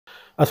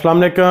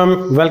Assalamu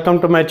alaikum. Welcome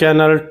to my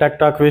channel Tech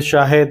Talk with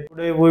Shahid.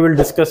 Today we will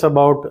discuss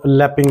about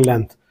lapping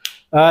length.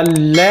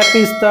 Lap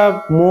is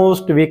the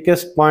most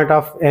weakest point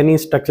of any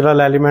structural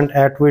element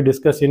as we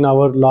discussed in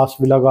our last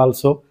vlog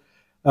also,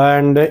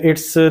 and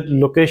its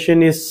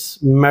location is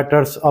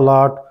matters a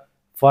lot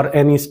for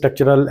any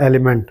structural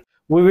element.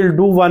 We will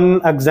do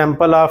one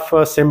example of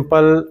a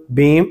simple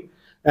beam,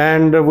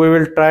 and we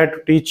will try to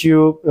teach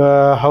you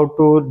how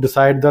to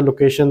decide the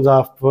locations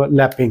of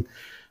lapping.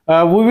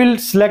 We will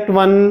select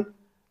one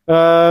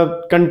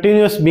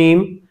continuous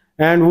beam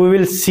and we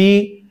will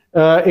see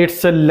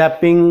its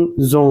lapping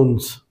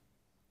zones.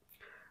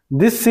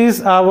 This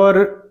is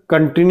our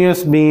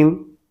continuous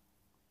beam,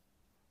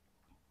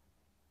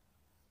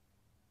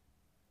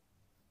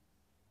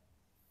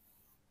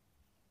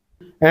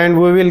 and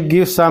we will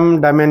give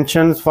some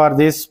dimensions for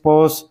this.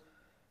 Suppose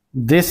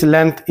this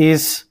length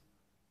is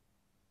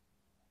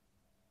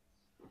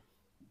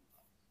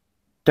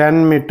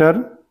 10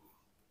 meter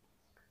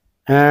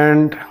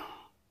and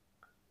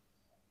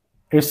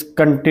it's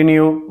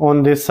continue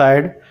on this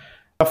side.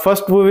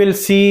 First we will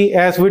see,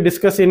 as we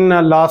discussed in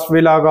last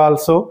vlog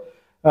also,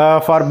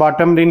 for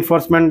bottom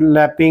reinforcement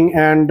lapping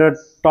and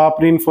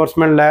top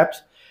reinforcement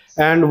laps,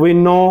 and we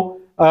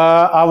know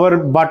our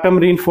bottom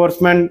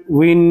reinforcement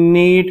we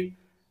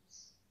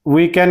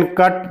can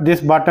cut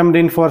this bottom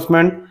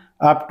reinforcement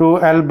up to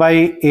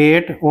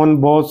L/8 on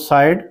both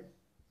sides.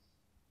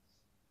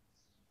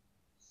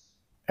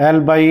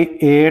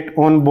 L/8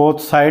 on both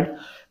sides,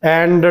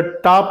 and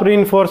top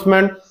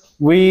reinforcement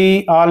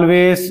we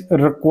always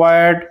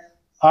required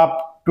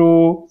up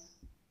to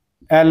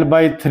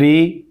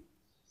L/3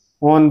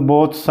 on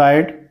both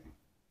sides.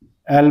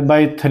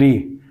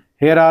 L/3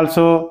 here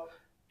also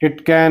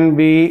it can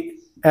be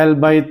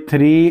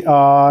L/3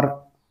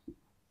 or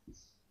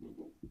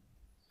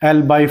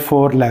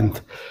L/4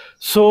 length.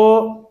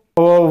 So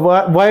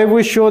why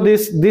we show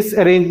this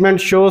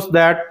arrangement shows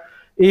that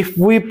if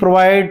we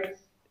provide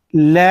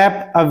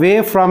lap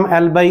away from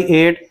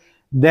L/8,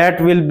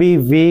 that will be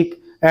weak,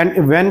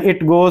 and when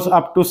it goes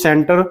up to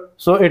center,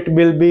 so it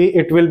will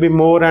be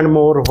more and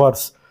more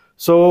worse.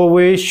 So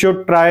we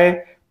should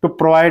try to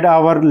provide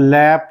our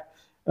lap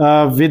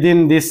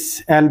within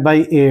this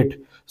L/8.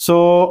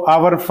 So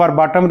for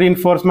bottom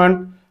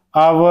reinforcement,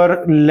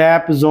 our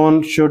lap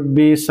zone should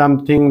be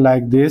something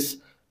like this,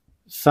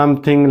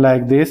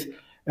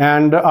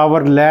 and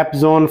our lap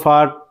zone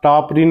for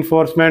top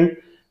reinforcement,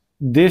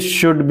 this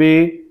should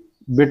be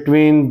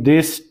between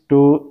this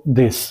to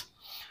this.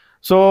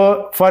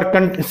 So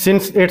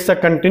since it's a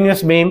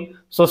continuous beam,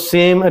 so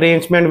same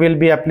arrangement will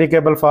be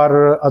applicable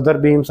for other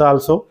beams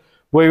also.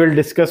 We will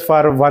discuss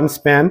for one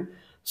span.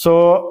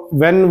 So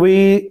when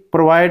we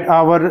provide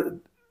our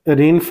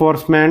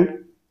reinforcement,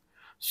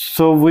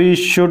 so we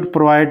should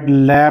provide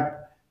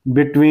lap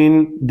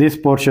between this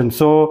portion.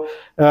 So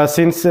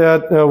since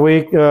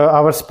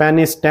our span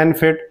is 10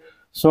 feet,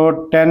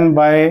 so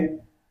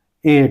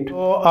 10/8,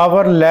 so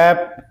our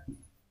lap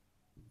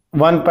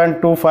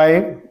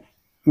 1.25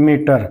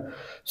 meter.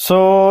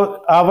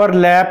 So our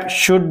lap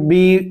should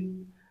be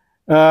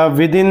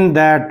within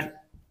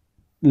that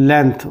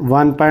length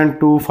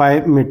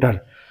 1.25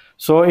 meter.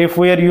 So if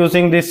we are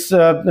using this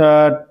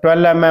 12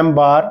 mm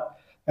bar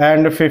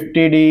and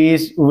 50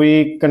 Ds,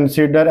 we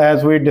consider,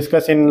 as we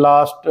discussed in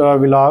last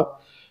vlog,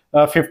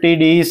 50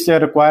 Ds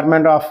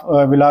requirement of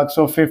vlog.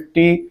 So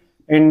 50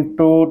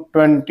 into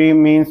 20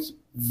 means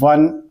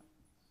 1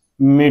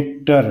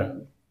 meter,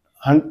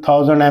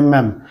 1000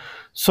 mm.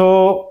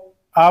 So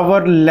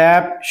our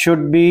lap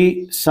should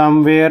be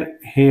somewhere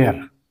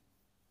here.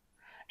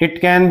 It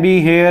can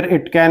be here,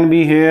 it can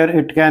be here,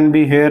 it can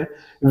be here.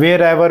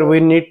 Wherever we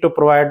need to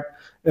provide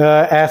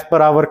as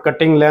per our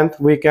cutting length,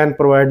 we can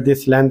provide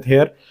this length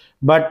here.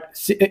 But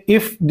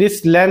if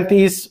this length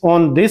is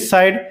on this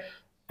side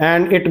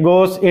and it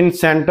goes in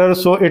center,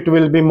 so it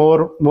will be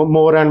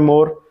more and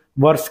more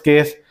worst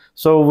case.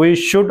 So we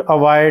should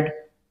avoid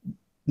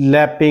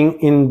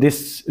lapping in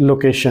this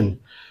location.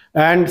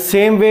 And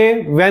same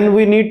way, when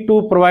we need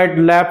to provide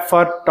lap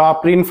for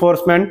top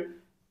reinforcement,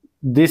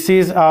 this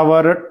is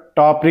our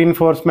top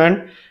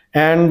reinforcement,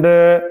 and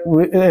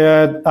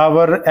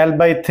our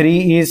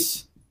L/3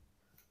 is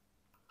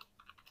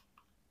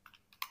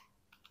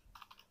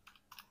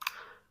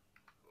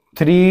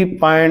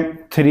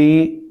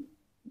 3.3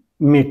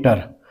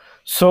 meter.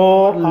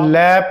 So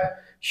lap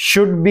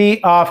should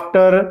be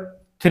after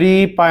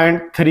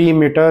 3.3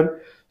 meter.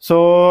 So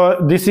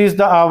this is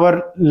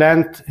our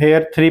length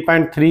here,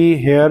 3.3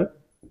 here.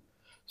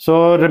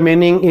 So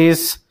remaining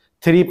is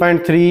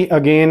 3.3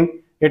 again.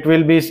 It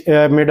will be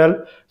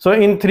middle. So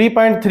in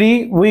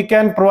 3.3 we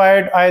can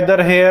provide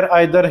either here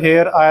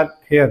or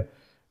here,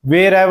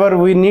 wherever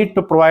we need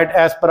to provide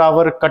as per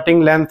our cutting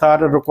length or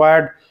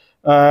required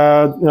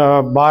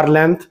bar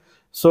length.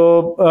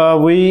 So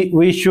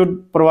we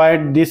should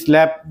provide this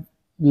lap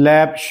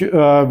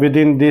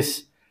within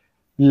this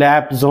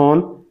lap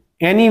zone,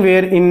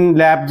 anywhere in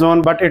lap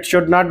zone, but it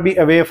should not be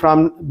away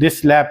from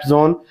this lap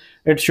zone.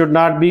 It should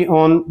not be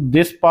on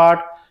this part,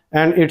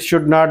 and it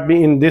should not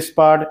be in this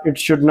part, it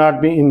should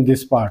not be in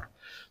this part.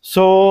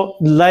 So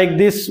like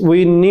this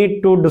we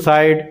need to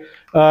decide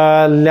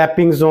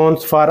lapping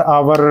zones for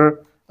our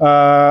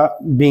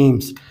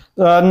beams.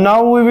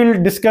 Now we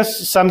will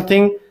discuss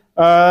something,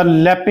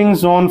 lapping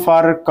zone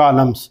for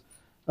columns.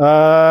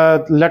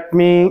 Let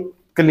me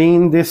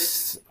clean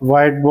this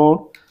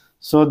whiteboard,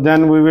 so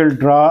then we will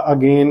draw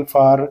again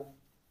for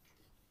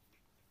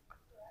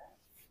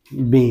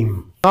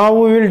beam. Now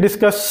we will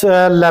discuss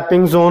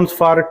lapping zones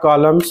for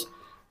columns.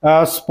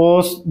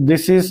 Suppose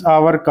this is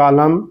our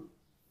column,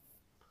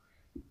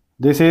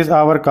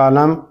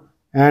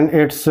 and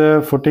its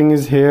footing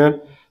is here.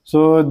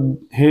 So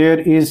here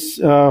is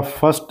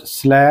first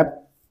slab.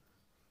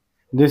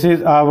 This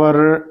is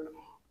our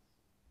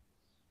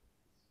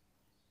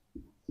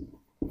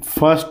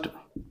first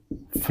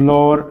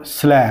floor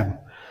slab,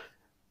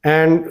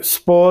 and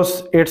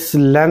suppose its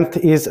length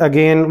is,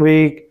 again,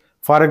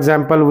 for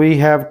example we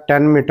have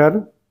 10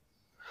 meter.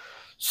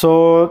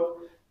 So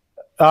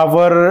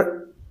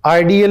our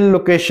ideal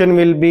location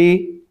will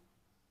be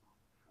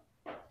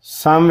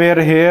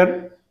somewhere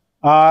here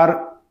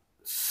or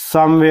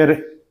somewhere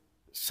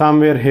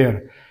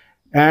here,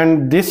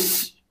 and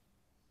this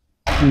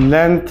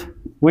length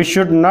we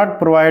should not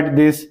provide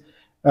this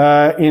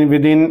in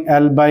within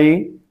L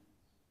by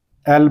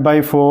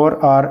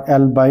 4 or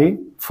L by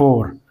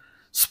 4.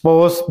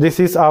 Suppose this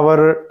is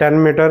our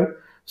 10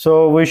 meter,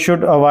 so we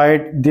should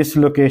avoid this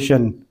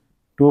location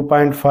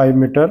 2.5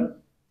 meter,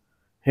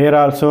 here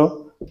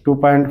also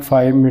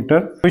 2.5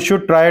 meter. We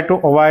should try to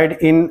avoid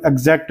in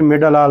exact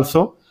middle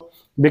also,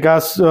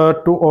 because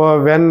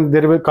when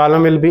there will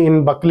column will be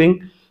in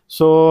buckling,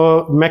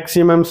 so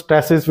maximum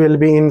stresses will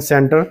be in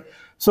center.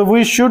 So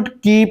we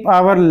should keep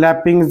our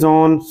lapping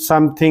zone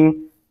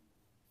something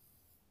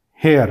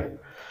here,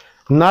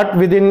 not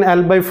within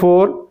L by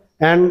 4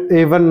 and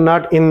even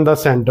not in the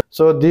center.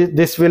 So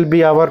this will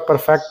be our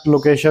perfect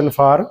location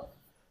for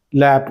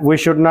lap. We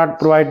should not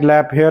provide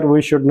lap here,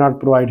 we should not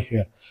provide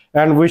here,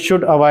 and we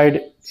should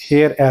avoid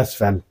here as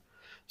well.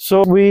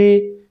 So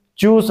we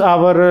choose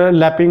our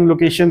lapping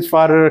locations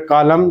for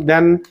column.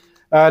 Then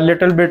a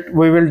little bit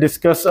we will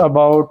discuss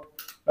about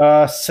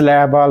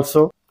slab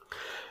also.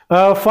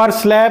 For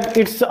slab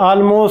it's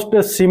almost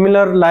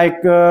similar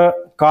like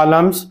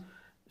columns.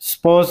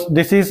 Suppose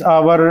this is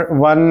our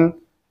one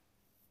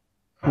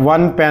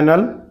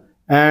panel,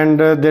 and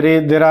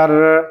there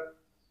are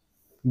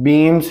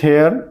beams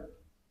here.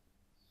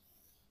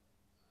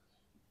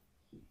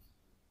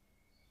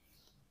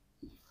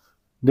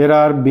 There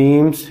are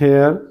beams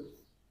here.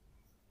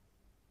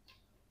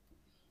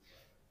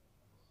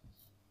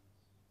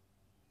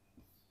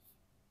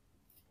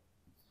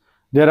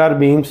 There are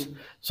beams.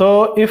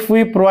 So if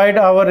we provide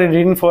our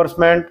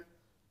reinforcement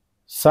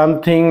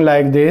something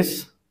like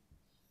this,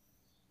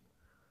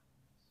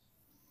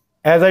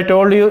 as I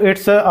told you,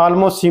 it's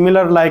almost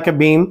similar like a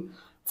beam.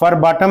 For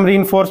bottom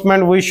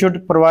reinforcement we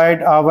should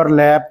provide our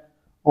lap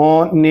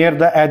on near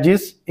the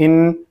edges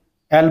in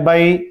L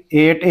by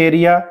 8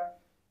 area,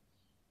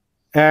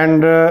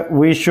 and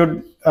we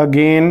should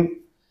again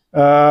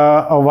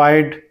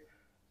avoid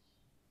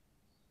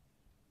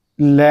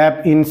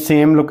lap in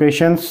same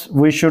locations.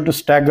 We should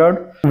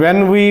stagger.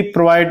 When we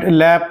provide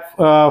lap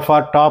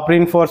for top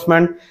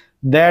reinforcement,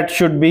 that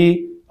should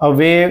be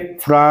away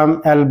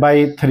from L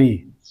by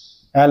 3.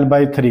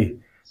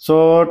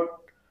 So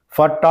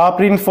for top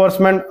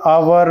reinforcement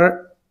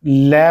our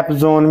lap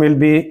zone will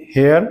be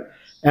here,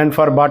 and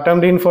for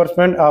bottom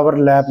reinforcement our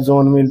lap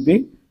zone will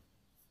be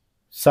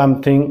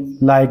something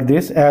like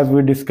this, as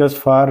we discussed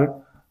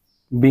for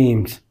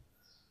beams.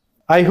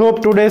 I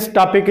hope today's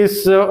topic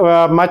is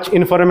much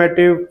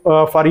informative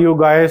for you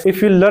guys.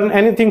 If you learn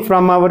anything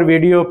from our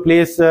video,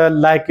 please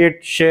like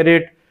it, share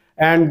it,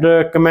 and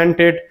comment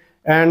it.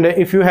 And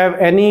if you have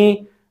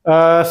any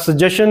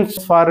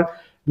suggestions for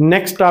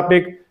next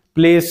topic,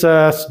 please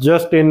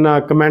suggest in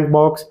comment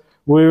box.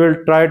 We will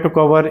try to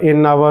cover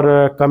in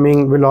our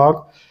coming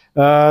vlog.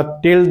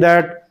 Till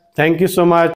that, thank you so much.